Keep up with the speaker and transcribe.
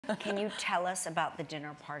Can you tell us about the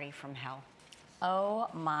dinner party from hell? Oh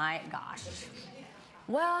my gosh.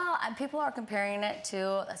 Well, people are comparing it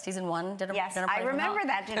to season 1 dinner Yes, party. I remember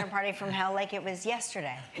that dinner party from hell like it was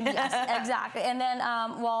yesterday. Yes, exactly. And then,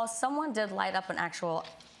 well, someone did light up an actual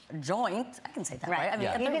joint. I can say that, right? I mean,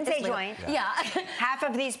 yeah. You can say joint. Yeah. Half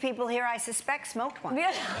of these people here, I suspect, smoked one.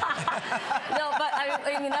 Yeah. No, but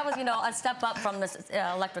I mean, that was, you know, a step up from this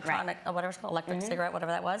electronic, whatever it's called, electric cigarette,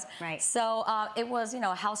 whatever that was. Right. So it was, you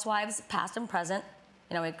know, housewives, past and present.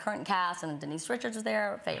 You know, we had current cast, and Denise Richards was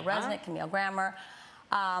there, Faye Resnick, Camille Grammer.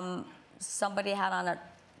 Somebody had on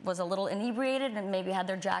was a little inebriated and maybe had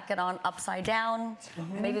their jacket on upside down,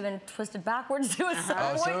 maybe been twisted backwards to some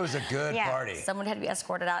point. So it was a good party. Someone had to be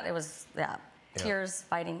escorted out. It was, tears,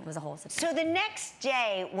 fighting. It was a whole situation. So the next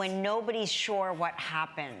day, when nobody's sure what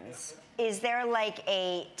happens, is there like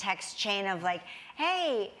a text chain of like,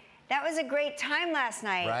 hey, that was a great time last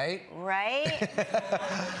night. Right? Right?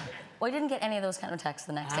 Well, I didn't get any of those kind of texts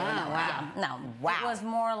the next day. No. Wow. Yeah, no. Wow. It was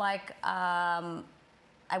more like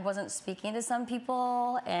I wasn't speaking to some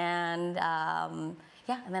people, and and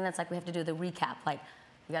then it's like we have to do the recap. Like,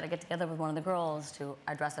 we got to get together with one of the girls to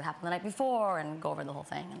address what happened the night before and go over the whole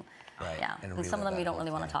thing. And, Right. Yeah. And some of them you don't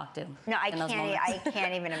really want to talk to. No, I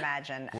can't even imagine.